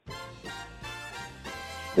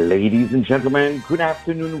Ladies and gentlemen, good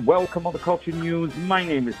afternoon. Welcome on the Culture News. My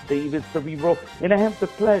name is David Cerebro, and I have the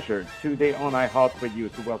pleasure today on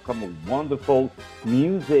iHeartRadio to welcome a wonderful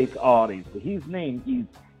music artist. His name is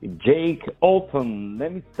Jake Oulton.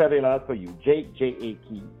 Let me spell it out for you. Jake,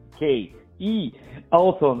 J-A-K-E,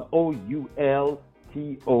 Oulton, O-U-L-T-O-N.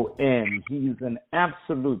 He is an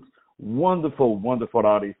absolute wonderful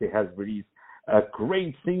artist. He has released a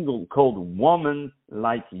great single called Woman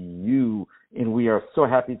Like You, and we are so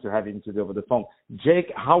happy to have him today over the phone.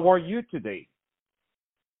 Jake, how are you today?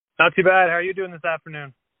 Not too bad. How are you doing this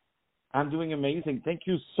afternoon? I'm doing amazing. Thank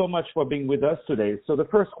you so much for being with us today. So the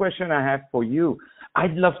first question I have for you,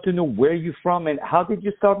 I'd love to know where you're from and how did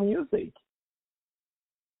you start music?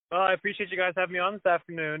 Well, I appreciate you guys having me on this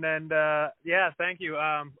afternoon, and thank you.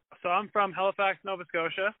 So I'm from Halifax, Nova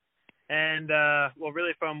Scotia, and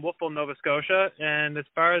really from Oulton, Nova Scotia. And as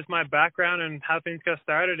far as my background and how things got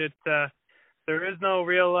started, there is no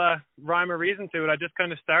real rhyme or reason to it. I just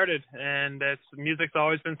kind of started, and music's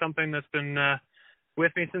always been something that's been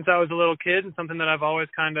with me since I was a little kid, and something that I've always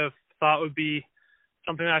kind of thought would be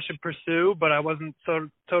something that I should pursue, but I wasn't so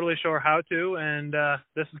totally sure how to. And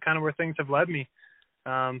this is kind of where things have led me.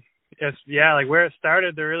 Like where it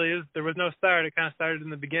started, there was no start. It kind of started in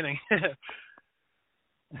the beginning.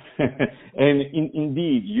 And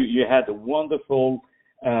indeed, you had a wonderful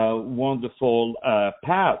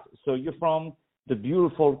path. So you're from the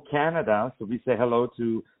beautiful Canada. So we say hello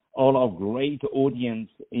to all our great audience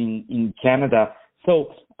in Canada.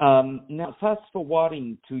 So now fast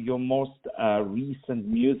forwarding to your most recent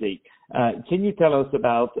music, can you tell us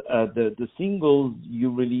about the singles you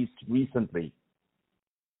released recently?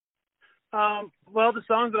 Well, the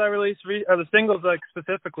songs that I released are the singles, like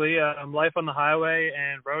specifically Life on the Highway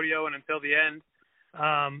and Rodeo and Until the End.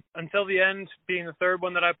 Until the End being the third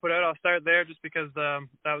one that I put out. I'll start there just because that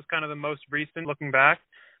was kind of the most recent looking back.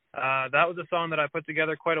 That was a song that I put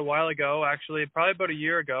together quite a while ago, actually probably about a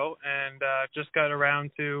year ago, and just got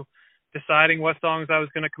around to deciding what songs I was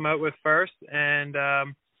going to come out with first. And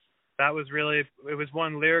that was it was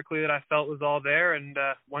one lyrically that I felt was all there. And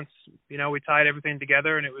once, we tied everything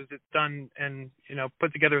together and it's done and,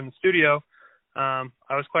 put together in the studio, I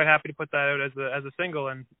was quite happy to put that out as a single,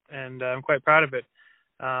 and I'm quite proud of it.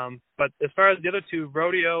 But as far as the other two,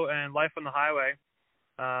 Rodeo and Life on the Highway,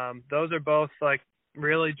 those are both like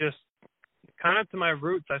really just kind of to my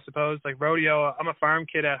roots, I suppose. Like Rodeo, I'm a farm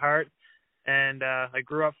kid at heart, and I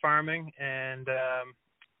grew up farming, and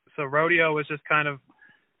so Rodeo was just kind of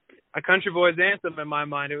a country boy's anthem in my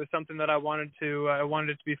mind. It was something that I wanted it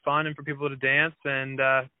to be fun and for people to dance and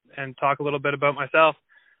talk a little bit about myself.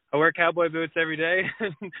 I wear cowboy boots every day,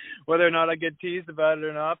 whether or not I get teased about it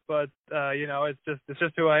or not. But it's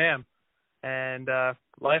just who I am. And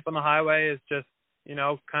Life on the Highway is just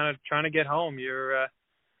kind of trying to get home. You're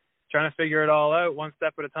trying to figure it all out one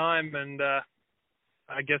step at a time, and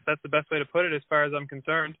I guess that's the best way to put it as far as I'm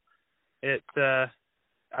concerned.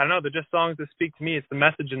 I don't know. They're just songs that speak to me. It's the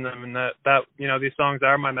message in them, and that these songs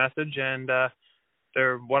are my message, and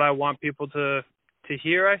they're what I want people to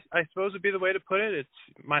hear, I suppose would be the way to put it. It's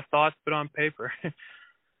my thoughts put on paper.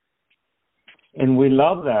 And we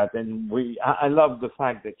love that, and I love the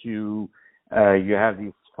fact that you have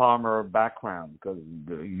this farmer background, because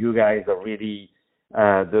you guys are really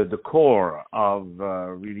the core of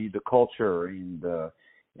really the culture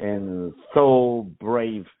and so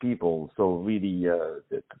brave people. So really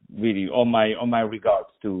on my regards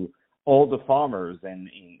to all the farmers and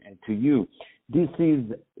to you. This is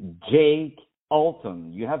Jake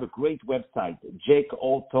Oulton. You have a great website,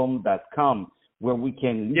 jakeoulton.com, where we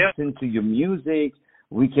can listen to your music.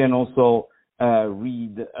 We can also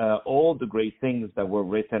read all the great things that were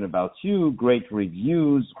written about you, great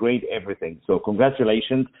reviews, great everything. So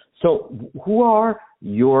congratulations. So who are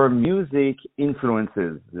your music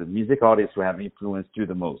influences, the music artists who have influenced you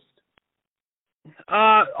the most?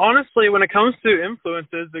 Honestly, when it comes to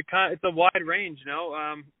influences, it's a wide range,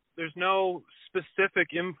 there's no specific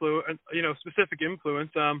influence.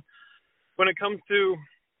 When it comes to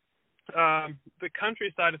the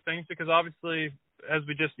country side of things, because obviously, as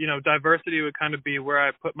we just, diversity would kind of be where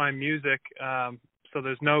I put my music. So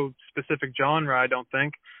there's no specific genre, I don't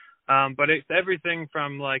think. But it's everything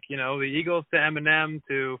from the Eagles to Eminem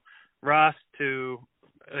to Russ to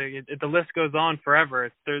the list goes on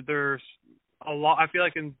forever. There's a lot. I feel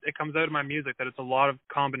like it comes out of my music that it's a lot of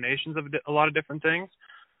combinations of a lot of different things.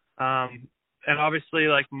 And obviously,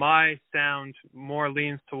 my sound more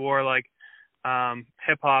leans toward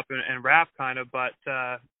hip hop and rap kind of, but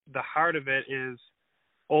the heart of it is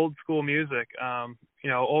old school music.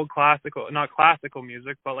 Old classical, not classical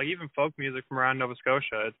music, but even folk music from around Nova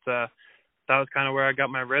Scotia. It's that was kind of where I got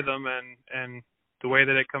my rhythm, and the way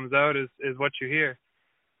that it comes out is what you hear.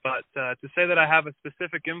 But to say that I have a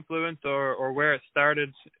specific influence or where it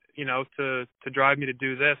started, to drive me to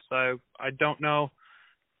do this, I don't know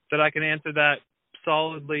that I can answer that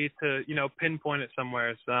solidly to, pinpoint it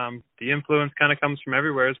somewhere. The influence kind of comes from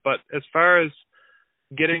everywhere. But as far as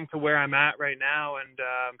getting to where I'm at right now and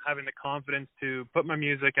having the confidence to put my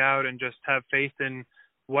music out and just have faith in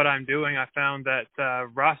what I'm doing, I found that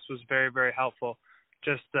Russ was very, very helpful.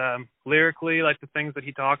 Just lyrically, like the things that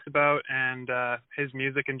he talks about, and his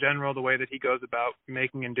music in general, the way that he goes about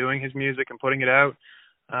making and doing his music and putting it out.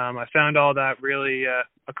 I found all that really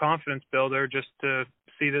a confidence builder, just to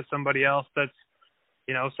see that somebody else that's,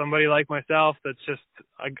 somebody like myself that's just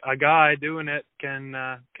a guy doing it can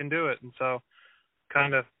do it. And so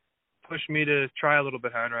kind of pushed me to try a little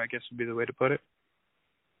bit harder, I guess would be the way to put it.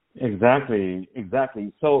 Exactly.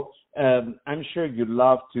 So I'm sure you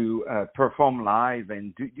love to perform live.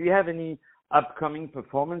 And do you have any upcoming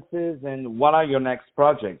performances? And what are your next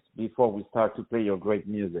projects before we start to play your great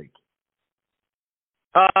music?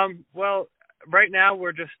 Well, right now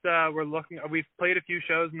we're just we're looking. We've played a few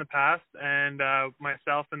shows in the past, and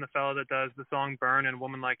myself and the fellow that does the song "Burn" and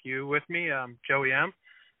 "Woman Like You" with me, Joey M.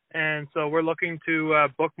 And so we're looking to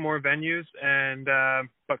book more venues. And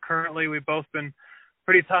but currently we've both been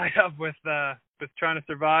pretty tied up with trying to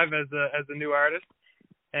survive as a new artist,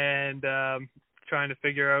 and trying to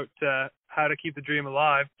figure out how to keep the dream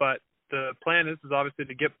alive. But the plan is obviously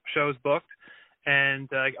to get shows booked and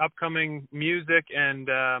upcoming music, and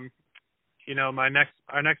our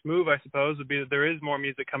next move, I suppose, would be that there is more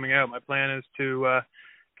music coming out. My plan is to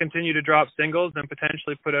continue to drop singles and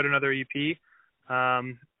potentially put out another EP.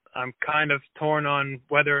 I'm kind of torn on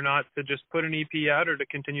whether or not to just put an EP out or to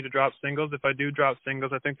continue to drop singles. If I do drop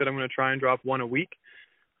singles, I think that I'm going to try and drop one a week.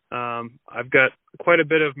 I've got quite a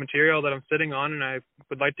bit of material that I'm sitting on, and I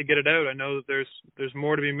would like to get it out. I know that there's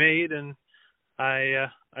more to be made, and I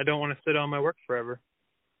don't want to sit on my work forever.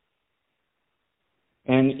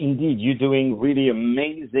 And indeed, you're doing really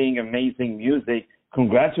amazing music.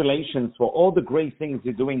 Congratulations for all the great things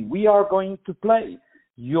you're doing. We are going to play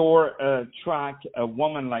your track, "A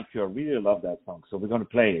Woman Like You." I really love that song, so we're going to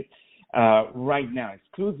play it right now,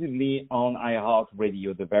 exclusively on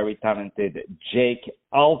iHeartRadio. The very talented Jake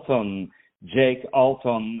Oulton,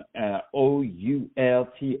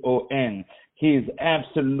 Oulton. He is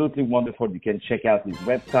absolutely wonderful. You can check out his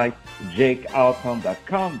website,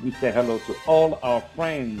 jakeoulton.com. We say hello to all our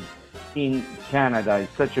friends in Canada.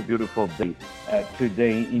 It's such a beautiful day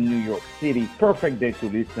today in New York City. Perfect day to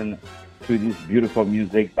listen to this beautiful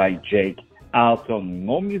music by Jake Oulton.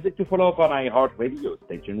 More music to follow up on iHeartRadio.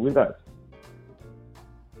 Stay tuned with us.